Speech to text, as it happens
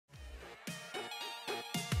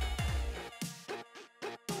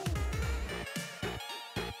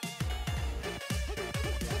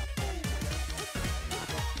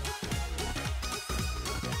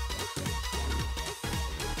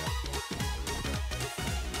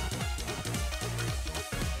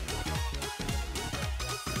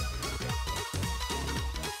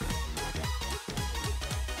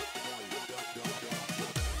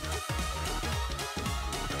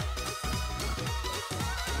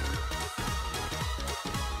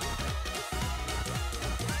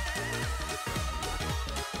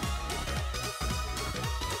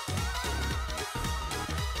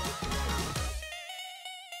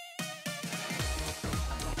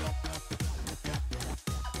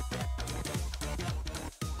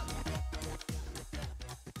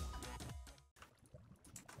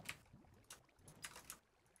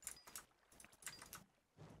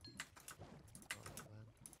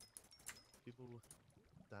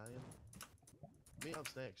dying.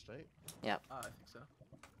 Meetup's next, right? Yep. I think so.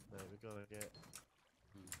 Right, we gotta get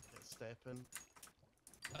stepping.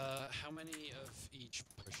 How many of each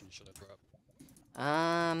potion should I drop?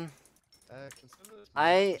 Consider this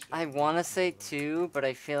I should want to be say more than- 2, but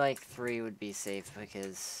I feel like 3 would be safe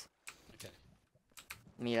because Okay.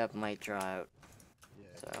 meetup might draw out. Yeah,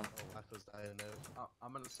 So. oh, Wacko's dying now.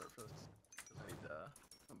 I'm gonna start for this because I need to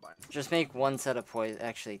combine. Just make 1 set of poison.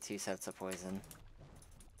 Actually, 2 sets of poison.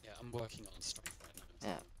 Yeah, I'm working on strength right now.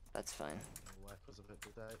 Yeah, that's fine. Oh, Wacko's about to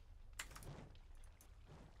die.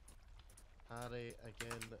 Harry,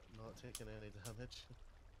 again, not taking any damage.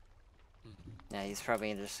 Yeah, he's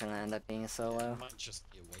probably just gonna end up being a solo. Might just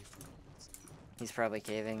be away from him. So. He's probably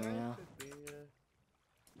caving right now. Could be,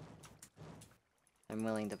 I'm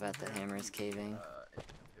willing to bet that Hammer is caving.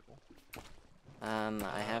 Table.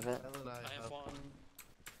 I have it. Bill and I have one.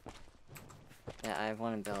 Yeah, I have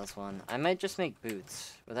one and Bill has one. I might just make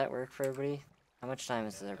boots. Would that work for everybody? How much time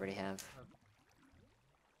does everybody have?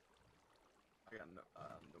 I got no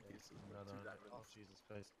pieces. No, Two no, diamonds. oh, Jesus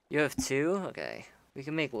Christ. You have 2? Okay. We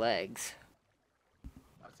can make legs.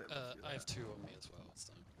 I'd say let's do I have that. 2 on me as well,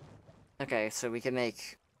 so. Okay, so we can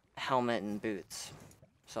make helmet and boots.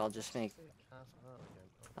 So I'll just make Take half of that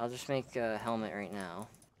again. I'll just make a helmet right now.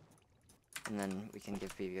 And then we can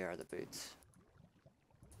give BBR the boots.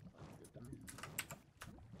 Sounds good to me.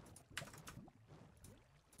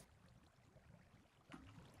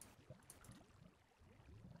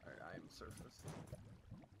 Alright, I am surface.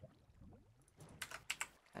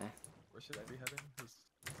 Okay. Where should I be heading? 'Cause-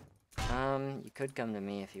 You could come to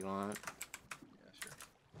me if you want. yeah, sure.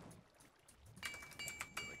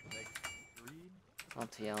 Like make 3? I'll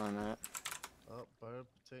TL in a minute. Oh, Bird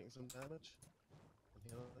taking some damage. And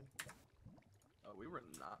healing. Oh, we were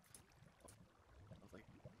not. I was like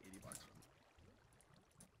 80 bucks from.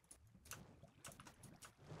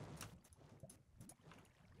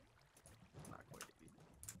 Not quite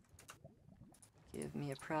 80. Give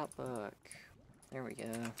me a prop book. There we go.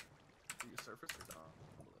 Are you surface or down?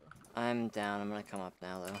 I'm down. I'm gonna come up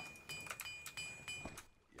now though.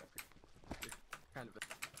 Yeah, you're kind of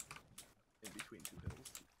in between 2 hills.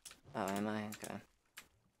 Oh, am I? Okay.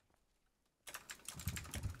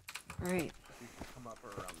 Alright. If you come up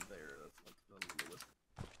around there, that's like the lowest.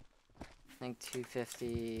 I think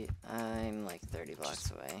 250. I'm like 30 blocks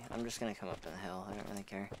away. I'm just gonna come up the hill. I don't really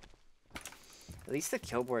care. At least the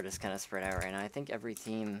kill board is kind of spread out right now. I think every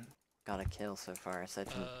team got a kill so far, aside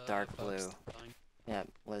from dark blue. Bug's dying. Yeah,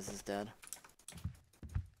 Liz is dead.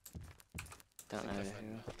 Don't know I think who. I've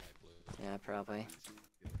had light blue. Yeah, probably.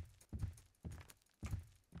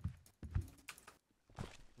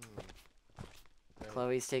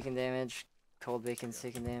 Chloe's taking damage. Cold Bacon's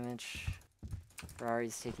taking damage.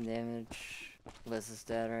 Ferrari's taking damage. Liz is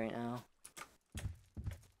dead right now.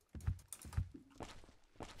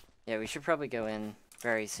 Yeah, we should probably go in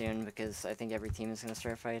very soon because I think every team is gonna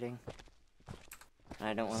start fighting. And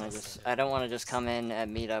I don't want to just come in at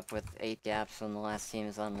meetup with 8 gaps when the last team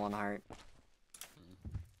is on 1 heart.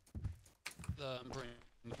 I'm bringing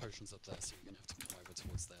the potions up there, so you're gonna have to come over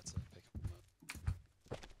towards there to pick them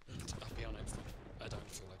up. And I'll be on it. I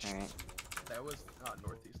don't feel like shooting Alright. anymore. That was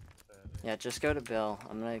northeast. Yeah, just go to Bill.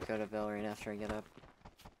 I'm gonna go to Bill right after I get up.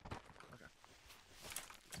 Okay.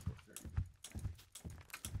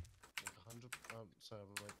 Like 100, sorry,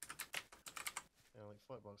 like, yeah, like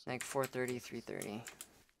 40 bucks. Like 430, 330.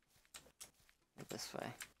 Right this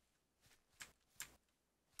way.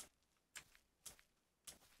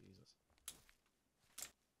 Jesus.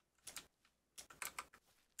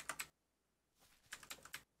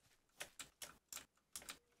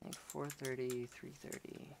 Like 430,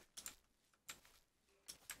 330.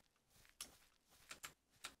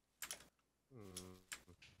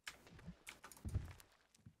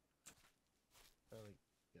 Barely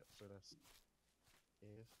get through this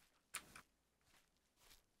cave.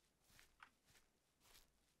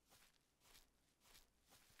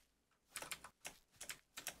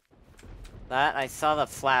 That, I saw the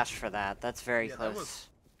flash for that. That's very Yeah, close. that was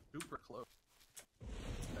super close.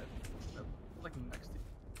 That like next to you.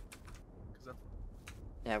 'Cause that's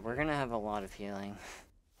Yeah, we're gonna have a lot of healing.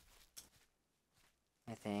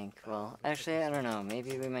 I think. Well, actually, I don't know.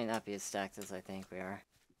 Maybe we might not be as stacked as I think we are.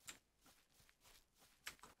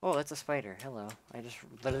 Oh, that's a spider. Hello. I just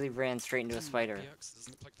literally ran straight into a spider. BX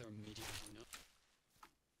doesn't look like they're immediately up.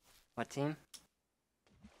 What team?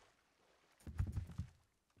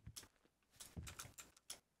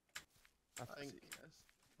 I I think see, yes.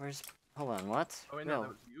 Where's... Hold on, what? Oh wait, no, Bill, that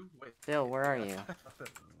was you? Wait. Bill, where are you?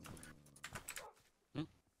 Hmm?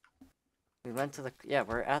 We went to the... Yeah,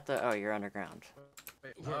 we're at the... Oh, you're underground.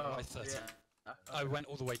 Wait, We're at oh, Y13. yeah. I went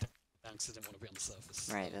all the way down because I didn't want to be on the surface.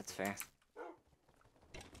 Right, that's fair.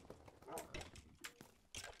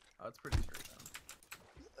 Oh, it's pretty straight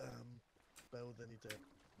down. Well, then you take.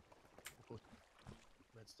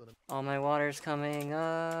 Redstone. All my water's coming.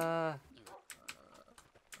 Yeah,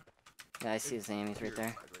 I see his name. He's right You're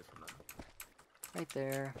there. sideways from that. Right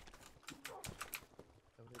there.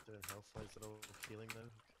 How are they doing health-wise? They're all healing now.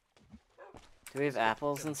 Do we have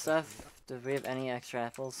apples and stuff? Do we have any extra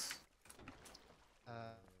apples?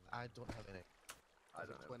 I don't have any. I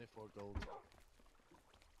don't know. 24 gold.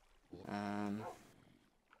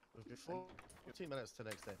 We've got 14 minutes to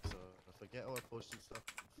next episode. If we get all our potion stuff.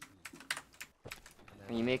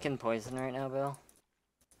 Are you making poison right now, Bill?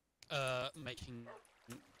 Making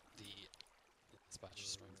the dispatch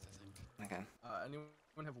strength, I think. Okay.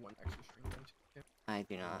 Anyone have one extra string going to? I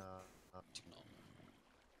do not. Do not.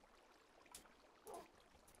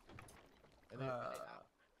 Any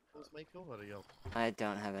apples, Michael, or are you? I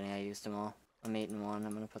don't have any. I used them all. I'm 8 and 1.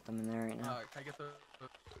 I'm gonna put them in there right now. Can I get the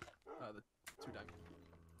 2 diamonds?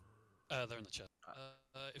 They're in the chest.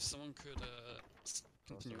 If someone could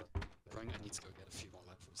continue growing, I need to go get a few more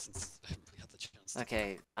apples since I haven't really had the chance.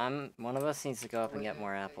 Okay, one of us needs to go up and get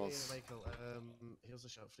more apples. Hey, Michael, here's a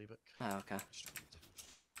short free book. Oh, okay.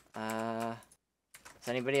 Does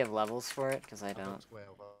anybody have levels for it? Because I I've got don't. 12.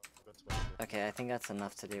 I've got 12. Okay, I think that's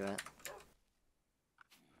enough to do it.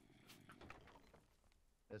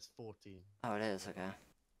 It's 14. Oh, it is. Okay.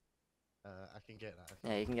 I can get that.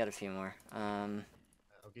 Yeah, you can get a few more.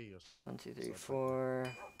 I'll give you. 1, 2, 3, 4.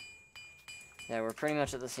 Yeah, we're pretty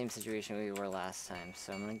much at the same situation we were last time,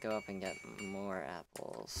 so I'm gonna go up and get more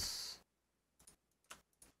apples.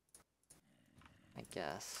 I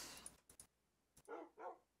guess.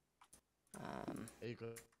 Are you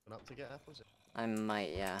going up to get apples? I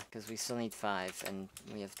might, yeah, because we still need 5, and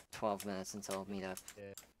we have 12 minutes until meet up.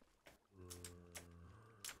 Yeah.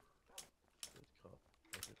 Good call.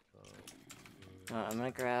 Good call. I'm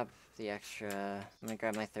gonna grab the extra. I'm gonna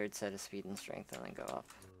grab my 3rd set of speed and strength and then go up.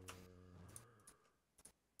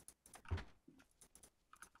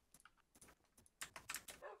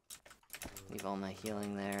 Leave all my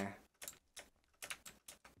healing there.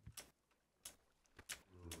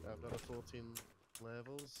 I've got a 14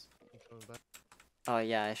 levels. I'm coming back. Oh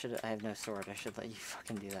yeah, I have no sword. I should let you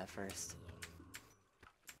fucking do that first.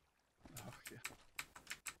 Oh,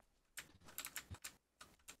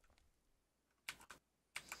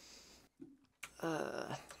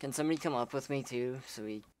 yeah. Can somebody come up with me too, so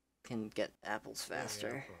we can get apples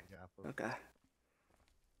faster? Yeah, I'll go and get apples.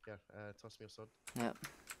 Okay. Yeah, toss me a sword. Yep.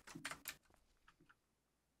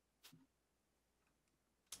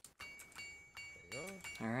 There you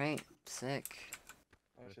go. Alright, sick.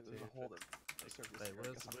 Actually, there's a hole that surface Wait, here.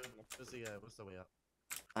 I guess I'm where's the way up?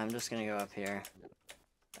 I'm just gonna go up here.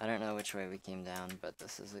 I don't know which way we came down, but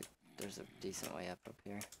there's a decent way up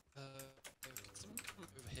here. Someone come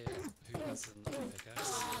over here who has another pickaxe.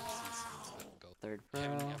 Since gold. 3rd I pro.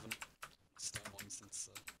 haven't stone one since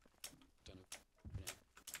don't know.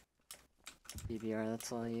 BBR,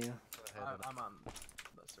 that's all you. I'm on the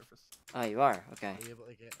surface. Oh, you are? Okay. Are you able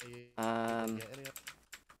to get? Are you able to get any?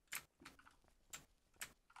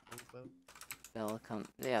 Bill, come.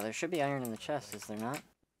 Yeah, there should be iron in the chest, is there not?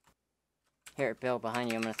 Here, Bill, behind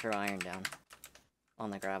you. I'm gonna throw iron down on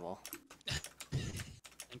the gravel.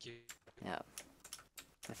 Thank you. Yeah.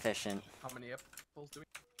 Efficient. How many apples do we?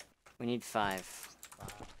 We need 5.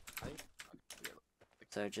 Okay,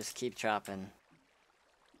 So just keep chopping.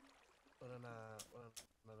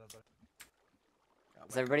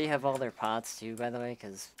 Does everybody have all their pots too, by the way?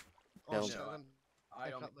 Because Bill. shit, I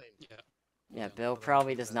pick only. up mine. Yeah, Bill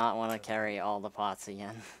probably does not want to carry all the pots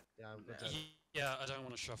again. Yeah, Yeah, I don't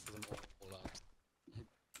want to shuffle them all out.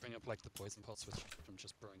 Bring up like the poison pots, which I'm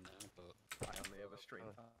just brewing now, but I only have a string.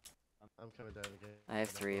 I'm coming down again. I have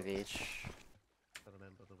 3 of each. I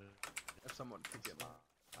remember the way. If someone could get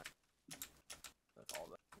mine, that's all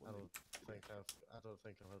that. I don't think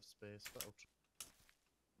I'll have space, but I'll try.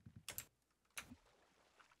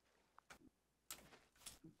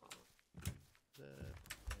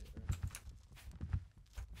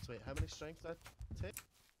 So wait, how many strength did I take?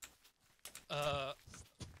 I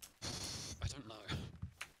don't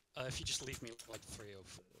know. If you just leave me like 3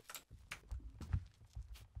 of.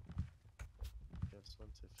 Gives 1,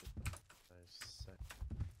 2, 3, 4, 5, 6.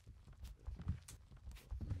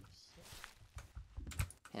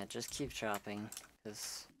 Yeah, just keep chopping,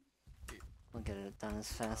 because we'll get it done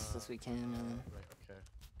as fast as we can and then Right, okay.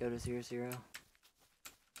 go to 0, 0.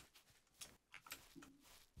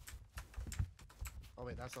 Oh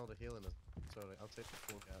wait, that's all the healing is. Sorry, I'll take the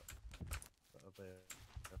 4 out. That'll be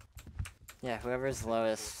Yeah, whoever's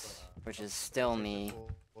lowest which is still I'll take the me.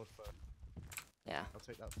 4 for, Yeah. I'll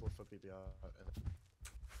take that 4 for BBR and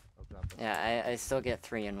I'll grab this. Yeah, I still get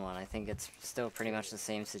 3 and 1. I think it's still pretty much the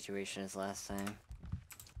same situation as last time.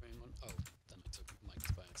 3 and 1. Oh, then I took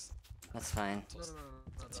Mike's bags. That's fine. No.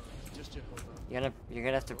 Just your hold on. You're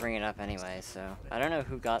gonna have to bring it up anyway, so I don't know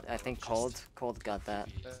who got. I think Cold got that.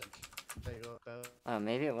 PB, I think. There you go. Oh,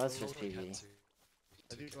 maybe it was Oh, just Already had PB. two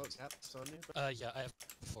Have you got kills. caps on you? Yeah, I have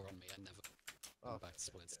 4 on me. I never Oh, back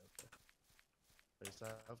splits. okay. So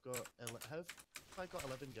I've got. Have I got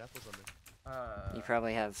 11 gappers on me? You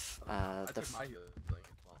probably have I the. took my healing as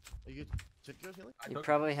well. Are you took your healing? I You took-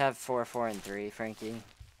 probably have 4, 4, and 3, Frankie.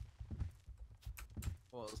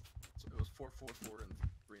 Well, it was 4, 4, 4, and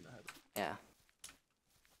 3 and a half. Yeah.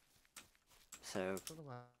 So I don't know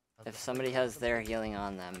why I've if got somebody 11. has their healing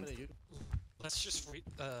on them, How many you- Let's just not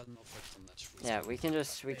focus on that. Just yeah, we can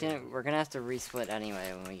just we're gonna have to resplit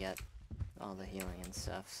anyway when we get all the healing and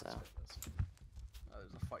stuff. So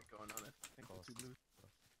There's a fight going on. I think Cost. the two blues.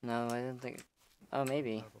 no, I didn't think. Oh,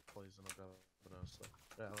 maybe. I have a poison. I'll grab another stuff.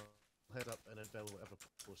 Right, I'll head up and then fill whatever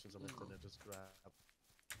potions I'm left in and just grab.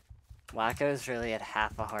 Wacko's really at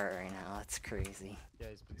half a heart right now. That's crazy. Yeah,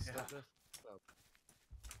 he's been Yeah. stuck with. Well,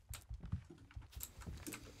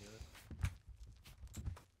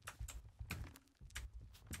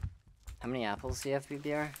 How many apples do you have,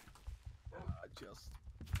 BBR? Just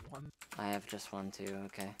one. I have just 1 too.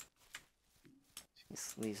 Okay.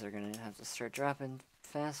 These leaves are gonna have to start dropping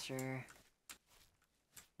faster.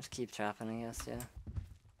 Just keep chopping, I guess. Yeah.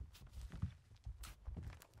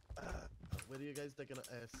 where are you guys digging at?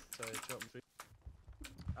 Sorry, chopping food.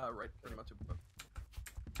 Right, pretty much above.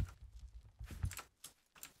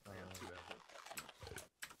 Uh, Yeah, 2 apples.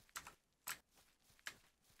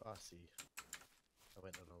 I see. I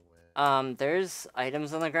went the wrong way. There's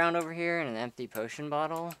items on the ground over here and an empty potion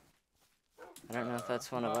bottle. I don't know if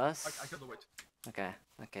that's one of no, us. I killed the witch. Okay,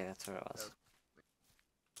 that's what it was.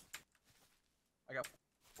 I got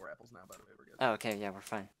 4 apples now, by the way. We're good. Oh, okay, yeah, we're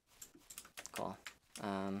fine. Cool.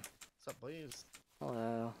 What's up, boys?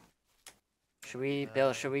 Hello.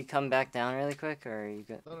 Bill, should we come back down really quick, or are you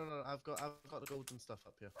good? No. I've got the golden stuff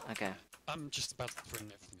up here. Okay, I'm just about to bring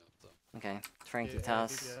everything up though. okay. Frankie, Yeah,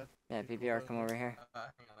 toss. Yeah, people BBR, are come okay. over here. Hang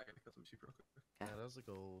on, I gotta kill some sheep real quick. Yeah, there's the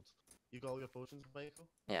gold. You got all your potions, Michael?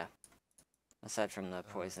 Yeah. Aside from the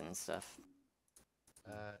poison and stuff.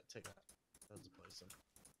 Take that. That's a poison.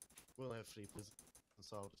 We only have 3 poisons,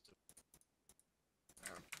 so I'll just do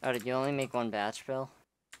Oh, did you only make 1 batch, Bill?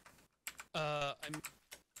 I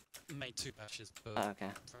made 2 batches, but Oh, okay.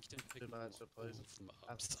 Frank didn't pick 2 batches of all poison. of them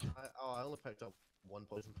I, up. So. I only picked up 1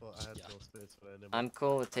 poison pot. I had Yeah. no space for any more. I'm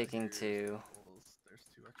cool with Right, taking here's 2. apples. There's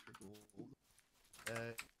 2 extra gold.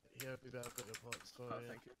 Here, maybe I've got your pots for Oh, you.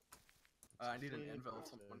 thank you. I need an Sweet, anvil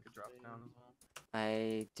someone could drop down as well.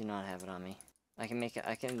 I do not have it on me. I can make it.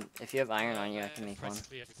 If you have iron on you, I can make one.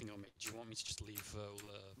 Practically everything on me. Do you want me to just leave all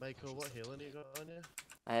Michael, potions what left healing on you me? got on you?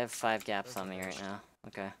 I have 5 gaps on me Okay. right now.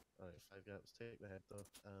 Okay. Alright, 5 gaps. Take the head though.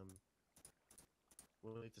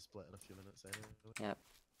 We'll need to split in a few minutes anyway. Yep.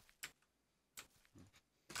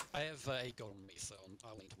 I have 8 gold on me, so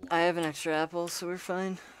I'll need 1. I have an extra apple, so we're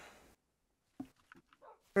fine.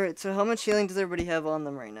 Alright, so how much healing does everybody have on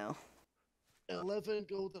them right now? 11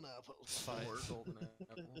 golden apples. 4 golden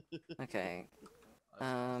apples. Okay.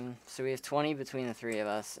 So we have 20 between the 3 of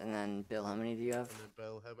us, and then Bill, how many do you have? And then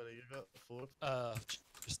Bill, how many you got? 4?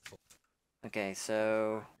 Just 4. Okay,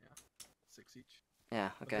 so Yeah. 6 each.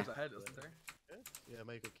 yeah, But okay. there's a head, isn't there? Yeah,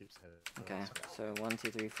 Michael keeps head. Okay, so 1, 2,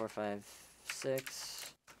 3, 4, 5,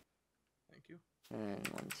 6. Thank you. And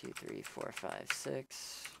then 1, 2, 3, 4, 5,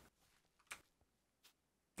 6.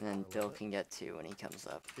 And then Bill can get 2 when he comes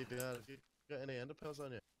up. BBR, have you got any ender pearls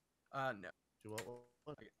on you? No. Do you want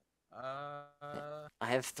one? I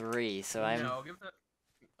have 3, so I'm No, give that.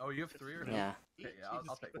 Oh, you have 3 or no? yeah. Okay, yeah,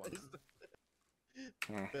 I'll take one.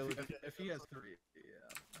 Here. Bill, have you got If he has 3,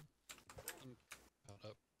 yeah. I'm caught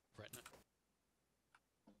up right now.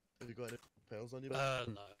 Have you got any pearls on you? Bill?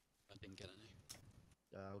 No, I didn't get any.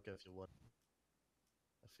 Yeah, I'll give you 1.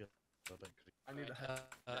 I feel a bit creepy. I need a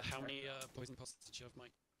Right, head. how many poison pots did you have,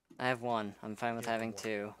 Mike? I have 1. I'm fine with Yeah, having 1.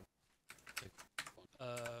 2. One.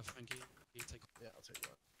 Frankie, you take Yeah, I'll take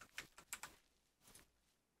 1.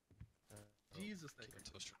 Jesus, thank keep you. it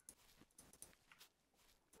to us.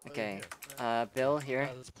 Okay. Bill, here.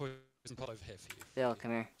 There's a poison pot over here for you. Bill,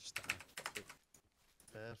 come here. Just down there.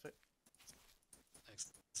 Perfect.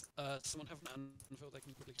 Excellent. Does someone have an anvil they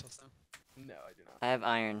can quickly toss down? No, I do not. I have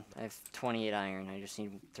iron. I have 28 iron. I just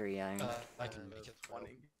need 3 iron. I can make it.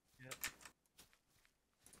 20.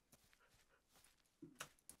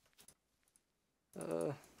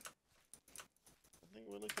 I think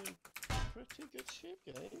we're looking in pretty good shape,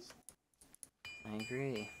 guys. I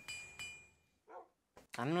agree.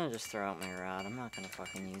 I'm gonna just throw out my rod. I'm not gonna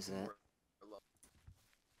fucking use it.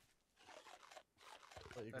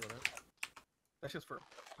 What you got out? That's just for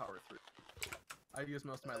power 3. I use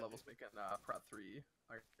most of my levels making prot 3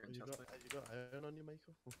 iron You chest got, plate. you got iron on you,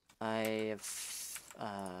 Michael? I have,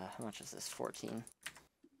 how much is this? 14.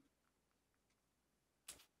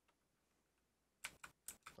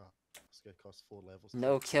 It's gonna cost 4 levels.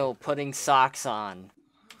 No kill putting socks on.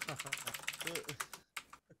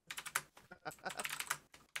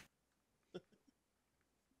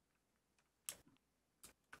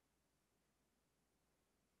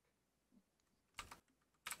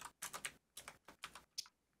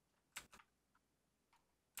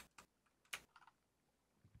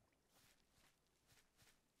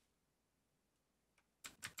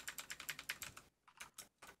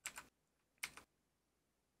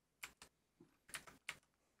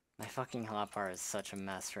 My fucking hotbar is such a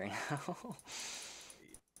mess right now.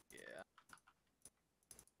 Yeah.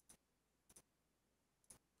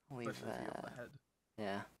 Leave Especially if you have that. the head.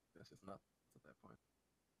 Yeah. That's just nuts at that point.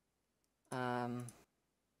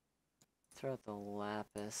 Throw out the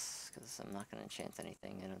lapis, because I'm not gonna enchant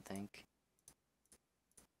anything, I don't think.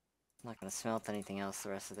 I'm not gonna smelt anything else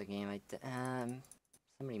the rest of the game.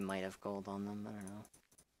 Somebody might have gold on them, I don't know.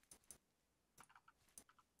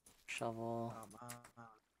 Shovel. There's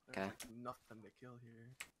Okay. like nothing to kill here.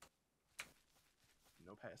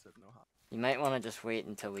 No passive, no hot. You might want to just wait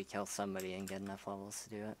until we kill somebody and get enough levels to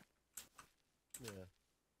do it. Yeah.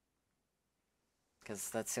 Because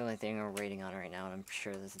that's the only thing we're waiting on right now, and I'm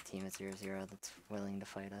sure there's a team at 0-0 that's willing to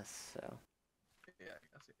fight us, so... Yeah, I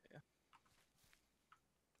guess, yeah.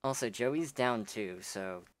 Also, Joey's down too,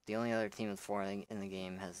 so the only other team with 4 in the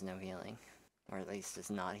game has no healing. Or at least is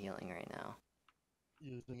not healing right now.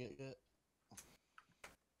 Using it yet?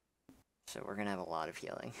 So we're gonna have a lot of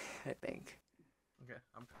healing, I think. Okay,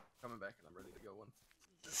 I'm coming back and I'm ready to go once.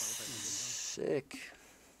 Sick.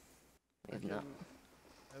 We have not...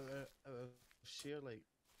 Out of sheer, like,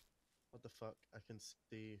 what the fuck, I can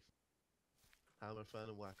see Hammer Fan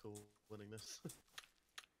and Wacko winning this.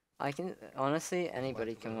 I can... Honestly,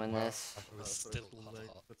 anybody can win this. We're still half a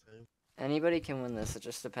heart. Anybody can win this, it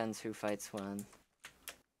just depends who fights when.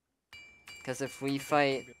 Because if we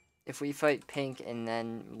fight pink and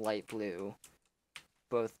then light blue,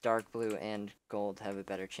 both dark blue and gold have a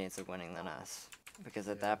better chance of winning than us. Because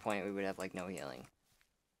at that point we would have like no healing.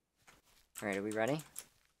 Alright, are we ready?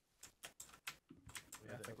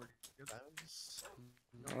 Yeah, I think we're good.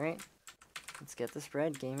 Alright. Let's get this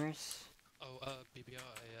bread, gamers. Oh, BBR,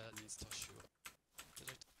 I need to toss you up. Did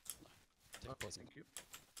I? No. Didn't poison. Thank you.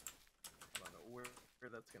 I don't know where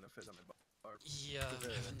that's gonna fit on my bar. Yeah, I'm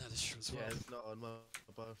having that issue as well. Yeah, it's not on my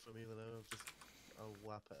bar for me, though. I'll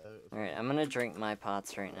whap it out. Alright, I'm gonna drink my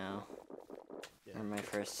pots right now. Yeah. Or my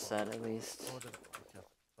first set, at least. Oh, okay.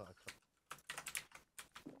 Thought I cut.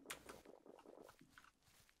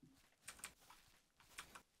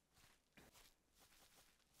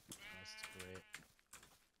 That's great.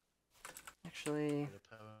 Actually,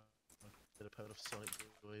 Bit of power of Sonic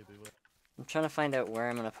Joy, beware. I'm trying to find out where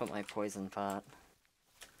I'm gonna put my poison pot.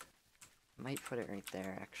 Might put it right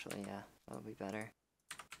there, actually, yeah. That'll be better.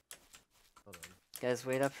 Hold on. Guys,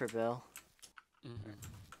 wait up for Bill. Mm-hmm.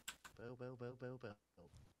 Bill. I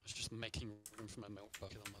was just making room for my milk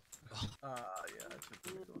bucket on my... Yeah, that should be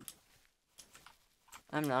a good one.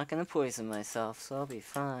 I'm not gonna poison myself, so I'll be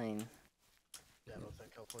fine. Yeah, I don't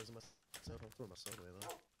think I'll poison myself. I'll throw my sword away,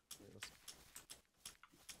 though. Yeah, that's...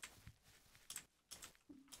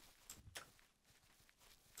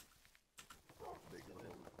 Big one.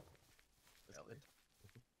 Ellie.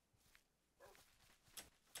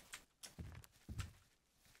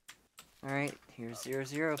 Alright, here's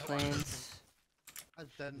 0-0 planes. I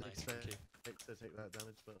didn't Nice, expect okay. it to take that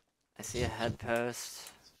damage, but I see a head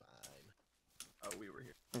post. it's fine. Oh, we were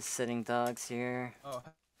here. There's sitting dogs here. Oh,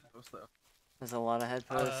 those though. There's a lot of head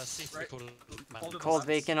posts. C3 Right. called Hold it Cold up.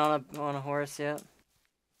 bacon on a horse yet?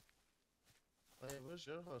 Wait, where's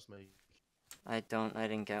your horse, mate? I didn't I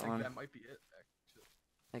get think one. that might be it, actually.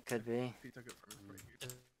 It could be. He took it from his right here.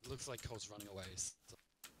 It looks like Cole's running away, so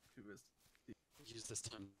Who is use this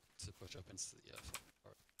time to push up into the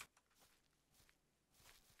forest.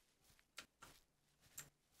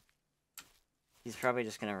 He's probably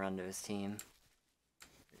just gonna run to his team.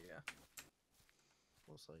 yeah.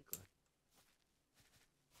 Most likely.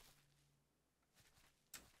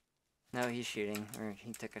 No, he's shooting, or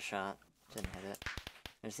he took a shot. Didn't hit it.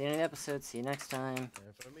 There's the end of the episode. See you next time. Time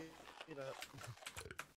for me. Eat up.